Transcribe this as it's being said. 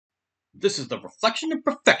This is the Reflection of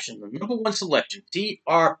Perfection, the #1 selection,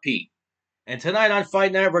 T.R.P. And tonight on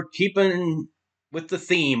Fight Night, we're keeping with the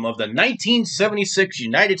theme of the 1976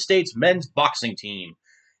 United States men's boxing team.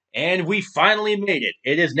 And we finally made it.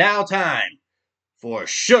 It is now time for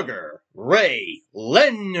Sugar Ray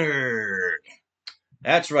Leonard.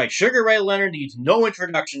 That's right, Sugar Ray Leonard needs no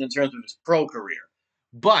introduction in terms of his pro career.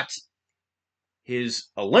 But his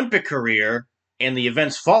Olympic career and the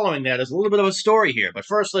events following that is a little bit of a story here. But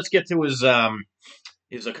first, let's get to his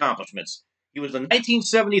accomplishments. He was the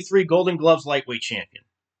 1973 Golden Gloves lightweight champion.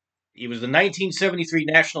 He was the 1973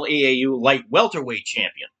 National AAU light welterweight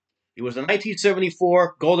champion. He was the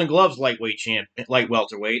 1974 Golden Gloves light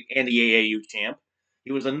welterweight, and the AAU champ.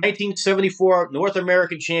 He was the 1974 North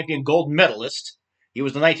American champion gold medalist. He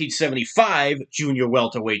was the 1975 junior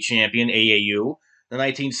welterweight champion, AAU, the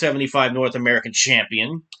 1975 North American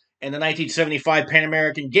champion, and the 1975 Pan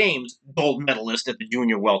American Games gold medalist at the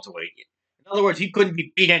junior welterweight. In other words, he couldn't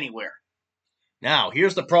be beat anywhere. Now,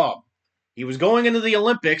 here's the problem. He was going into the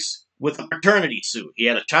Olympics with a paternity suit. He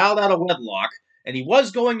had a child out of wedlock, and he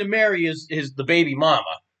was going to marry the baby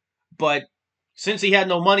mama. But since he had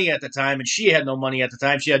no money at the time, and she had no money at the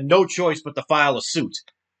time, she had no choice but to file a suit.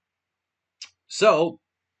 So,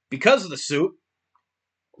 because of the suit,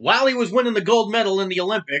 while he was winning the gold medal in the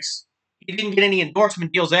Olympics, he didn't get any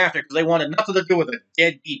endorsement deals after because they wanted nothing to do with a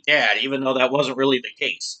deadbeat dad, even though that wasn't really the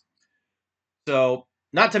case. So,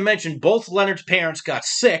 not to mention, both Leonard's parents got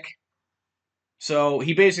sick, so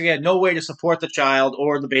he basically had no way to support the child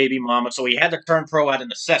or the baby mama, so he had to turn pro out of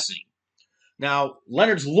necessity. Now,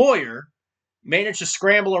 Leonard's lawyer managed to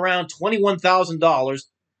scramble around $21,000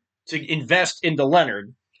 to invest into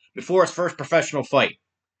Leonard before his first professional fight.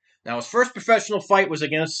 Now, his first professional fight was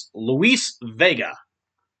against Luis Vega.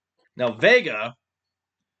 Now, Vega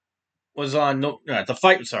was on the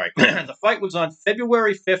fight was on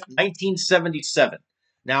February 5th, 1977.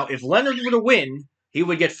 Now, if Leonard were to win, he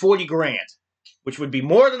would get $40,000, which would be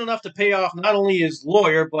more than enough to pay off not only his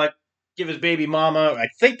lawyer, but give his baby mama. I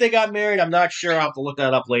think they got married. I'm not sure. I'll have to look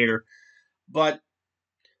that up later. But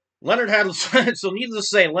Leonard had, so needless to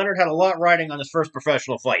say, Leonard had a lot riding on his first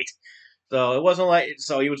professional fight. So it wasn't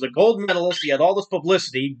he was a gold medalist. He had all this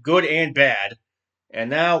publicity, good and bad. And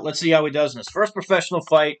now let's see how he does in his first professional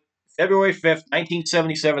fight, February 5th,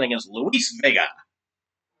 1977, against Luis Vega.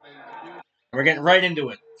 We're getting right into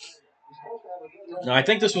it. Now, I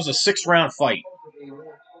think this was a 6-round fight.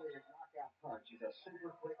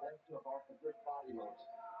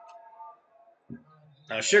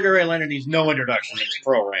 Now, Sugar Ray Leonard needs no introduction in his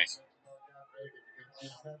pro rank.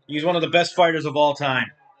 He's one of the best fighters of all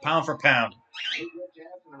time, pound for pound.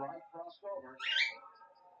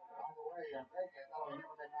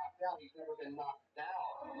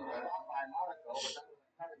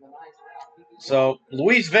 So,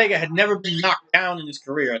 Luis Vega had never been knocked down in his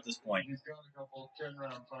career at this point. He's got a couple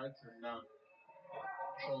 10-round fights, and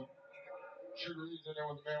so Sugar Ray's in there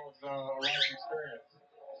with a man with a lot of experience.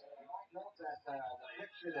 You might note that the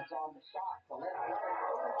picture that's on the sock, the left leg,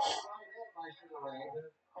 by Sugar Ray.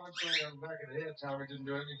 Punch right on the back of the head, Tommy, didn't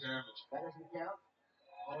do any damage. That doesn't count?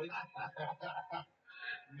 Oh, yeah.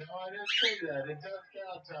 No, I didn't say that. It does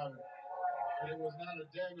count, Tommy. But it was not a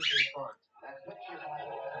damaging punch. That picture right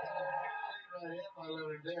here, my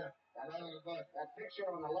Leonard there. That picture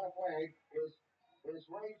on the left leg is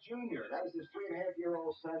Ray Jr. That is his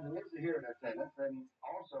 3.5-year-old son who is here in attendance, and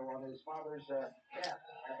also on his father's death.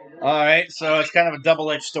 All right, so it's kind of a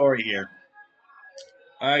double-edged story here.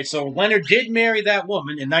 All right, so Leonard did marry that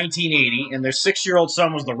woman in 1980, and their 6-year-old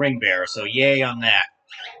son was the ring bearer, so yay on that.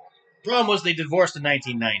 Problem was they divorced in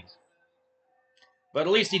 1990. But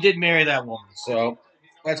at least he did marry that woman, so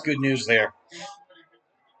that's good news there.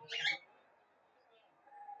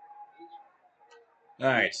 All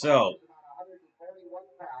right, so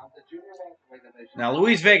now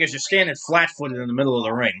Luis Vega's just standing flat-footed in the middle of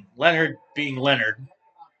the ring. Leonard being Leonard.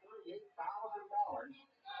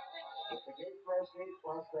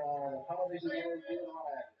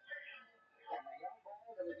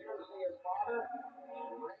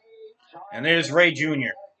 And there's Ray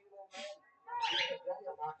Jr.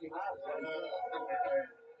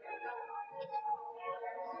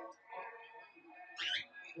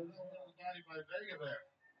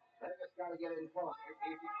 Vega's got to get in front.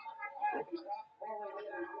 If he's not falling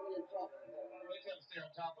in, he's really in trouble. He's got to stay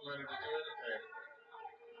on top of Leonard to do anything.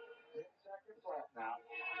 10 seconds left now.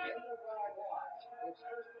 End of round 1. It's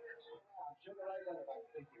first round. Sugar Ray Leonard, I'm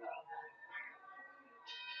thinking of.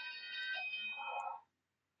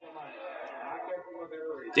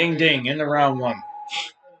 Ding, ding, in the round 1.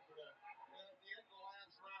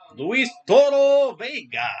 Luis Toro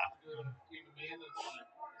Vega.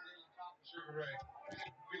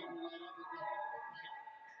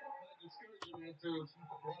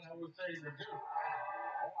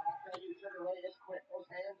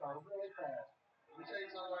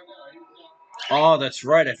 Oh, that's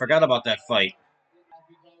right. I forgot about that fight.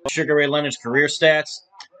 Sugar Ray Leonard's career stats.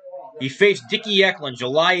 He faced Dickie Eklund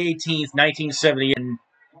July 18th, 1970, and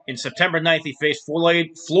in September 9th, he faced Floyd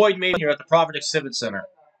Mayweather at the Providence Civic Center.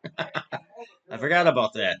 I forgot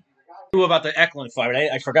about that. I knew about the Eklund fight.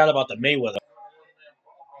 I forgot about the Mayweather.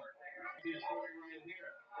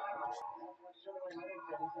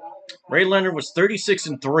 Ray Leonard was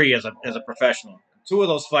 36-3 as a professional. Two of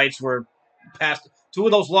those fights were past. Two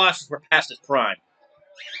of those losses were past his prime.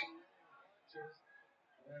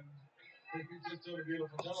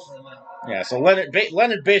 Yeah, so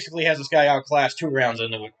Leonard basically has this guy outclassed 2 rounds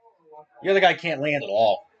into it. The other guy can't land at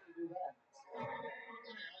all.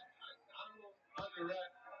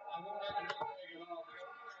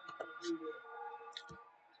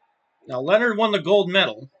 Now Leonard won the gold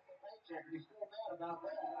medal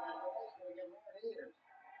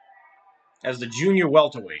as the junior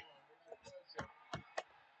welterweight.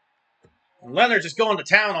 Leonard just going to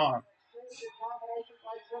town on him.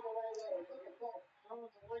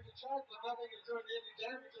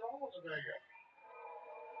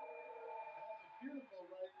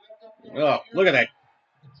 Oh, look at that.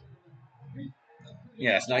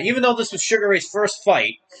 Yes, now even though this was Sugar Ray's first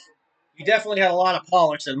fight, he definitely had a lot of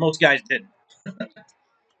polish that most guys didn't.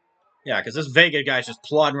 Yeah, because this Vega guy's just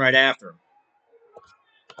plodding right after him.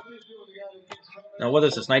 Now, what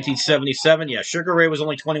is this, 1977? Yeah, Sugar Ray was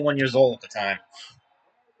only 21 years old at the time.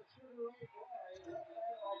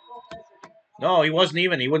 No, he wasn't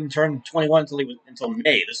even. He wouldn't turn 21 until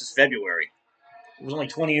May. This is February. He was only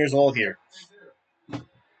 20 years old here.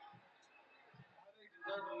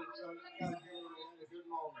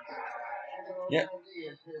 Yeah.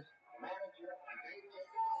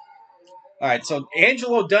 All right, so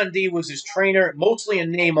Angelo Dundee was his trainer, mostly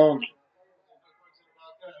in name only.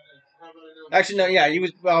 Actually, no, yeah, he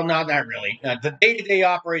was, well, not really. The day-to-day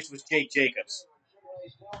operation was Jake Jacobs.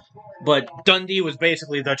 But Dundee was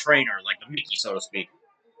basically the trainer, like the Mickey, so to speak.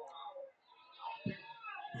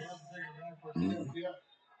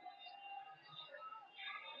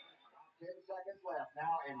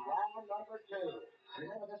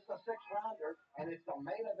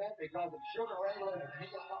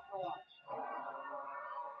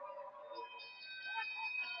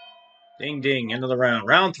 Ding, ding, end of the round.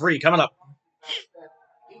 Round 3 coming up.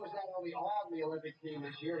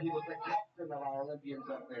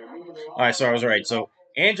 All right, so I was right. So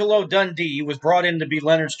Angelo Dundee was brought in to be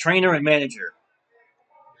Leonard's trainer and manager.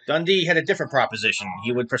 Dundee had a different proposition.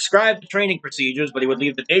 He would prescribe the training procedures, but he would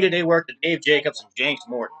leave the day-to-day work to Dave Jacobs and James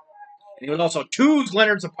Morton. And he would also choose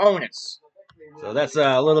Leonard's opponents. So that's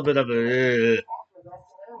a little bit of a...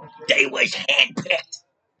 They was handpicked.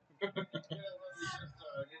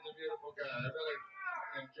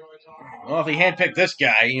 Well, if he handpicked this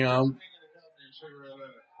guy, you know...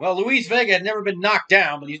 Well, Luis Vega had never been knocked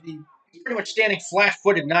down, but he's pretty much standing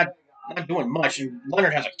flat-footed, not doing much. And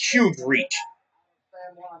Leonard has a huge reach.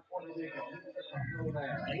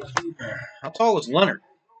 How tall is Leonard?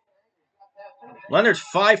 Leonard's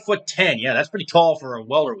 5'10". Yeah, that's pretty tall for a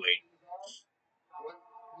welterweight.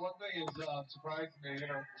 One thing is surprising me,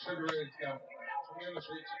 Sugar Ray's got tremendous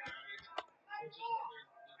reach. Which is one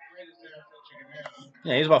of the greatest assets you can have.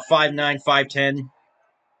 Yeah, he's about 5'9", 5'10".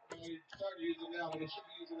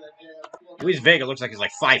 Luis Vega looks like he's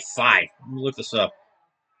like 5'5". Let me look this up.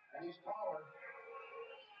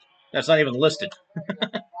 That's not even listed.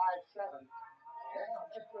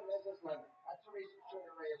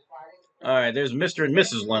 All right, there's Mr. and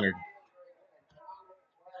Mrs. Leonard.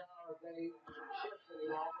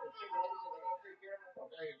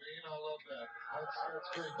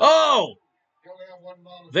 Oh!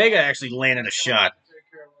 Vega actually landed a shot.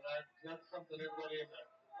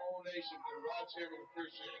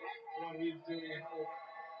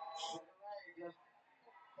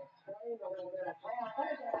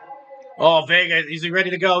 Oh, Vega, is he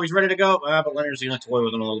ready to go? He's ready to go. But Leonard's going to toy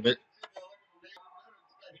with him a little bit.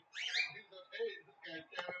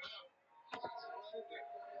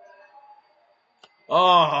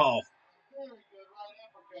 Oh.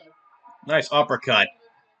 Nice uppercut.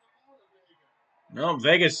 No,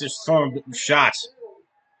 Vegas just throwing shots.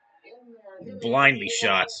 Blindly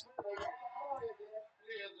shots.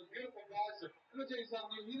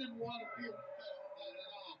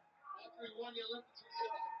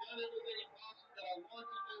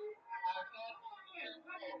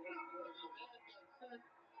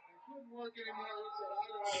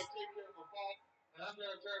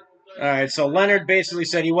 All right, so Leonard basically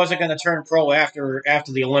said he wasn't going to turn pro after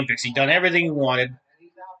the Olympics. He'd done everything he wanted,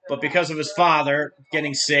 but because of his father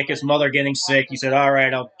getting sick, his mother getting sick, he said, "All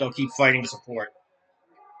right, I'll keep fighting to support."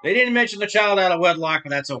 They didn't mention the child out of wedlock, but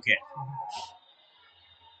that's okay.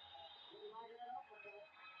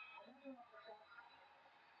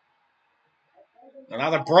 And now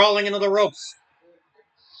they're brawling into the ropes.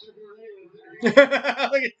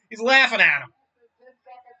 He's laughing at him.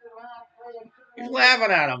 He's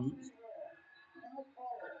laughing at him.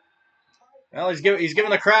 Well, he's giving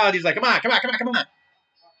the crowd. He's like, "Come on, come on, come on, come on."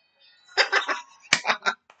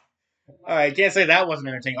 All right, can't say that wasn't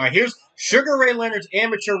entertaining. All right, here's Sugar Ray Leonard's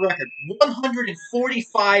amateur record: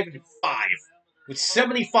 145-5 with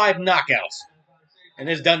 75 knockouts. And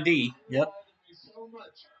there's Dundee. Yep.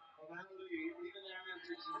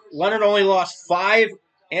 Leonard only lost 5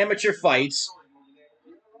 amateur fights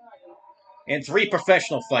and 3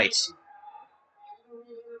 professional fights.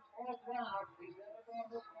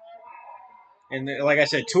 And like I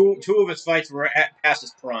said, two of his fights were past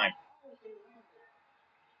his prime.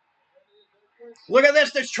 Look at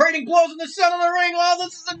this. They're trading blows in the center of the ring. Oh,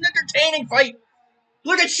 this is an entertaining fight.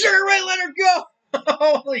 Look at Sugar Ray Leonard go.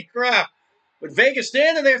 Holy crap. With Vega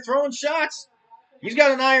standing there throwing shots. He's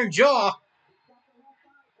got an iron jaw.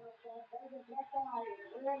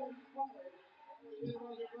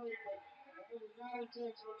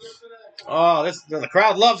 Oh, the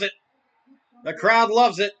crowd loves it. The crowd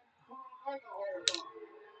loves it.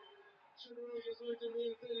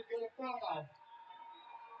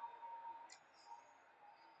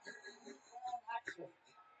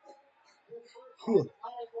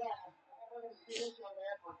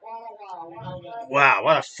 Wow,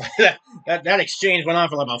 what a fight. That exchange went on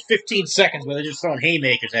for about 15 seconds where they're just throwing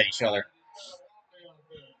haymakers at each other.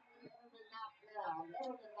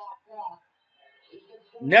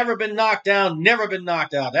 Never been knocked down, never been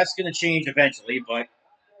knocked out. That's going to change eventually, but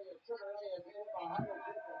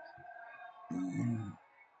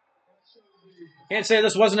can't say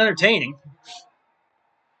this wasn't entertaining.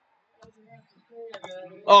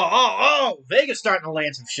 Oh, Vega's starting to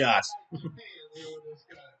land some shots.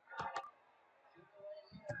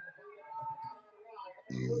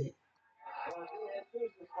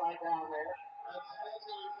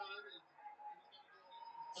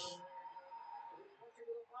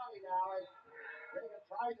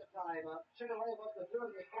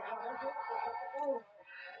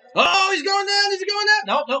 Oh, he's going down. He's going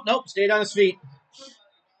down. Nope. Stayed on his feet.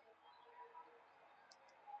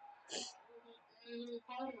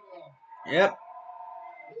 Yep.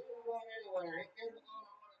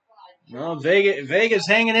 No, Vega's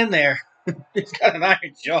hanging in there. He's got an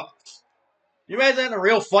iron jaw. You imagine that in a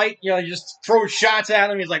real fight? You know, you just throw shots at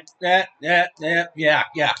him. He's like, yeah.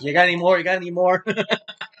 You got any more? You got any more?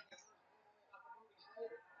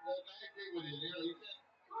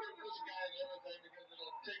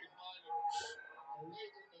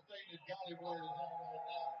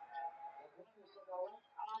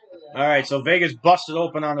 All right, so Vega's busted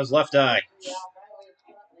open on his left eye.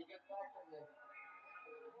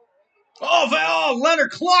 Oh,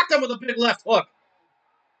 Leonard clocked him with a big left hook.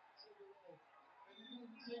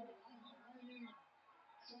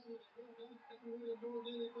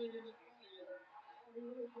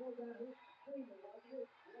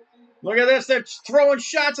 Look at this. They're throwing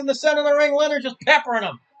shots in the center of the ring. Leonard just peppering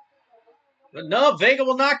them. But no, Vega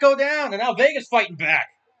will not go down. And now Vega's fighting back.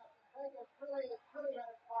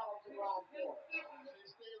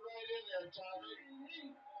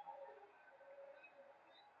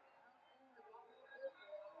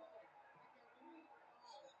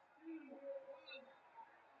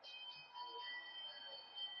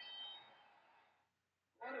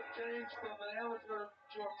 Changed from an amateur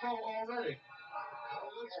to a pro already. That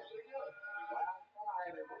looks really good.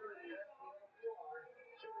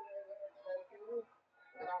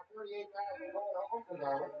 About 38,000 going to open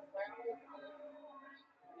though.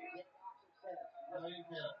 No, you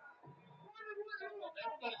can't.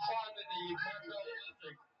 That's not time in the Montreal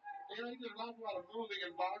Olympics. You know, he did not a lot of moving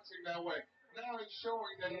and boxing that way. Now he's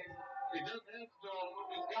showing that he doesn't have to do all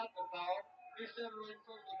the moving. He's got the power. He's standing right in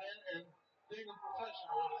front of the man and being a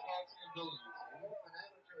professional with his boxing abilities. An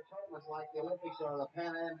amateur tournaments like the Olympics or the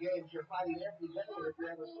Pan Am Games, you're fighting every day. If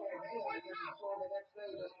you have a sore knee, I guess you sore the next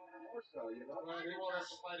day, just more so, you know? Right, he won't have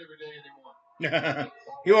to fight every day anymore.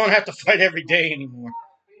 He won't have to fight every day anymore.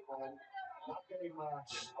 Not getting along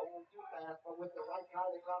too fast, but with the right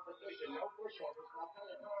kind of competition, no pushovers. I'll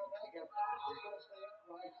tell you, Vega, he's going to stay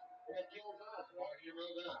upright. It kills us. Well, you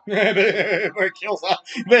know that. It kills us.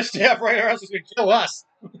 This stay upright or else it's going to kill us.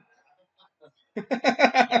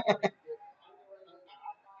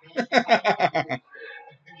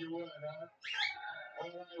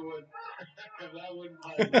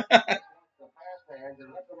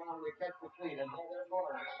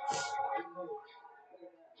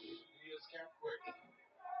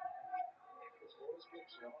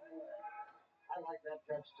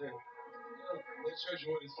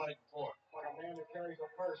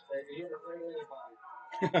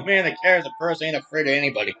 A man that carries a purse ain't afraid of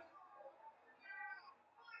anybody.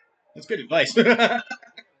 That's good advice.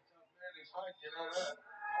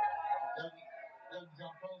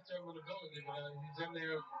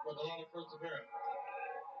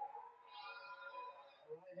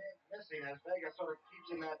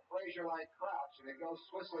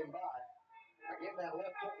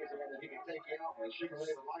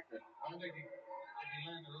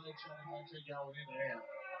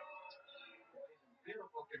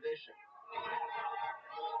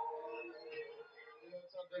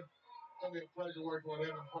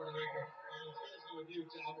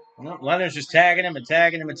 Well, Leonard's just tagging him and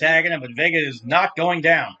tagging him and tagging him, but Vega is not going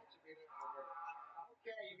down.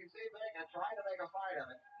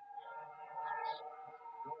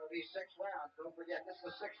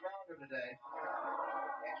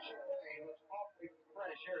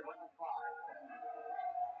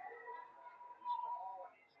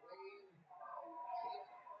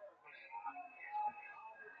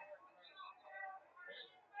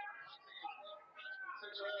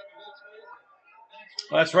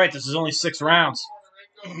 Well, that's right. This is only 6 rounds.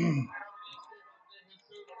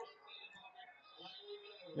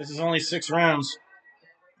 This is only 6 rounds.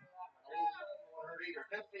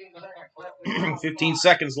 15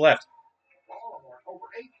 seconds left.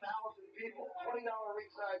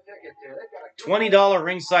 $20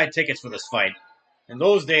 ringside tickets for this fight. In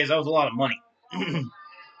those days, that was a lot of money.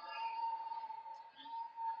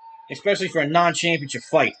 Especially for a non-championship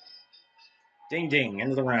fight. Ding, ding. End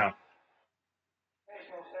of the round.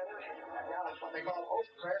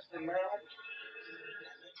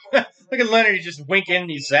 Look at Leonard. He's just winking.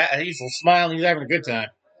 He's smiling. He's having a good time.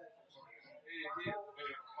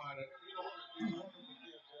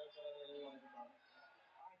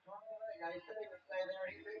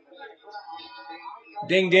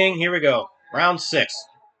 Ding, ding. Here we go. Round 6.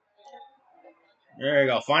 There you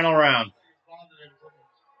go. Final round.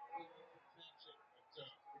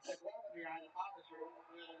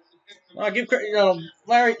 Give credit,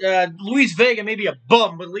 Larry, Luis Vega may be a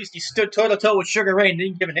bum, but at least he stood toe to toe with Sugar Ray and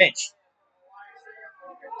didn't give an inch.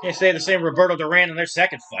 Can't say the same Roberto Duran in their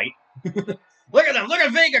second fight. Look at them! Look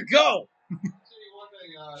at Vega go!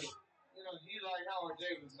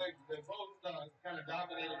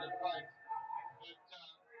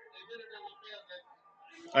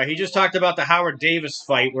 He just talked about the Howard Davis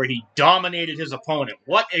fight where he dominated his opponent.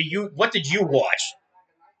 What did you watch?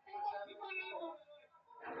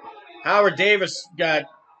 Howard Davis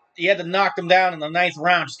he had to knock him down in the 9th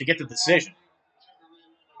round just to get the decision.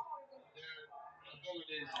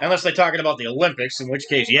 Unless they're talking about the Olympics, in which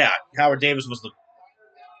case, yeah, Howard Davis was the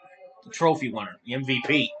trophy winner, the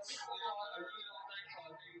MVP.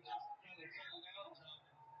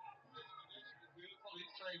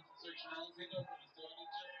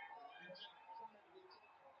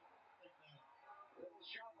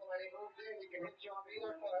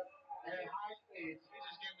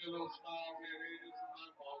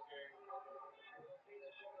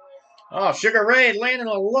 Oh, Sugar Ray landing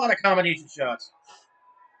a lot of combination shots.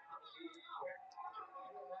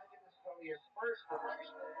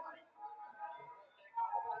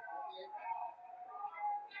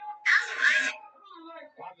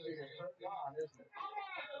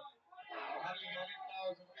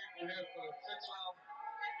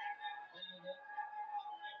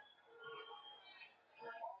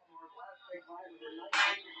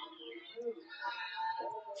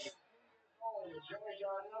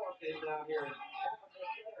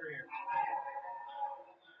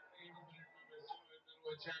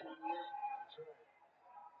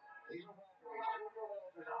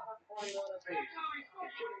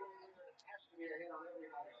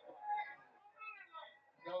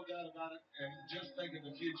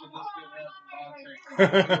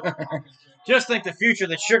 Just think the future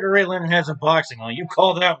that Sugar Ray Leonard has in boxing. Oh, you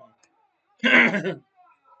call that one.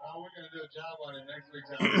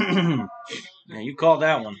 Yeah, you call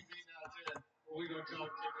that one.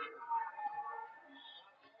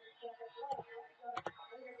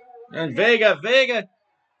 And Vega,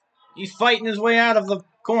 he's fighting his way out of the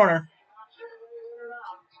corner.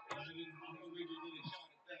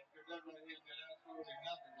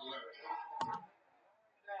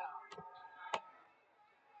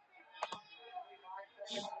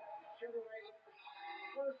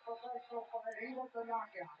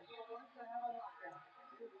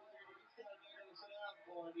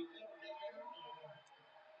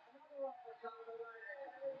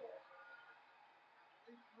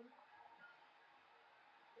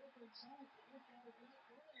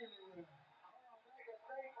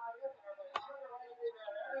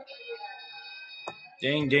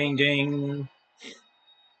 Ding, ding, ding.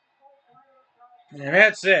 And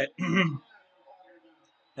that's it.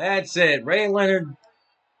 That's it. Ray Leonard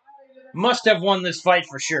must have won this fight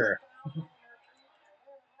for sure.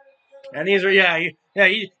 And these are, he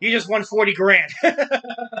just won 40 grand.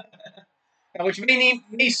 Which may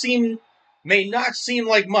not seem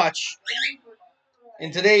like much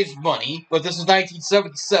in today's money, but this is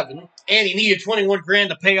 1977, and he needed 21 grand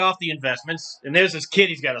to pay off the investments, and there's this kid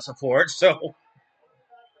he's got to support, so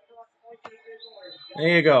there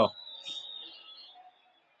you go.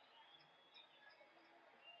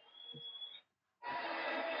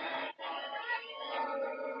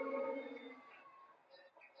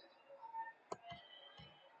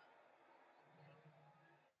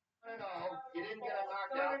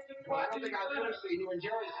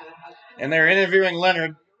 And they're interviewing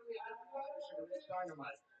Leonard.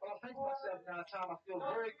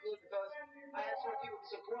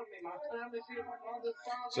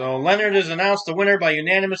 So Leonard is announced the winner by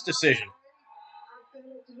unanimous decision.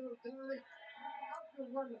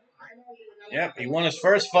 Yep, he won his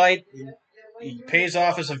first fight. He pays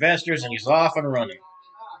off his investors, and he's off and running.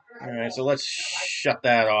 All right, so let's shut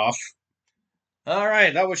that off. All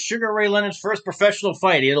right, that was Sugar Ray Leonard's first professional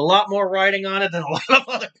fight. He had a lot more riding on it than a lot of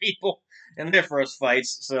other people in their first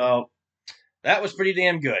fights, so that was pretty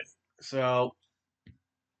damn good. So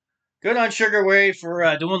good on Sugar Ray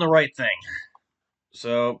for doing the right thing.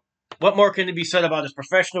 So what more can be said about his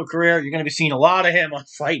professional career? You're going to be seeing a lot of him on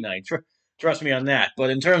Fight Night. Trust me on that. But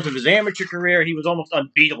in terms of his amateur career, he was almost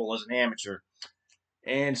unbeatable as an amateur.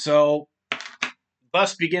 And so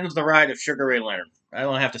thus begins the ride of Sugar Ray Leonard. I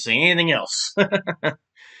don't have to say anything else.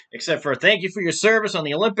 Except for thank you for your service on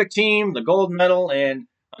the Olympic team, the gold medal, and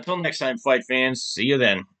until next time, fight fans, see you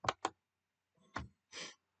then.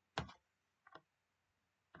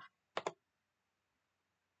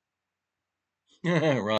 Right.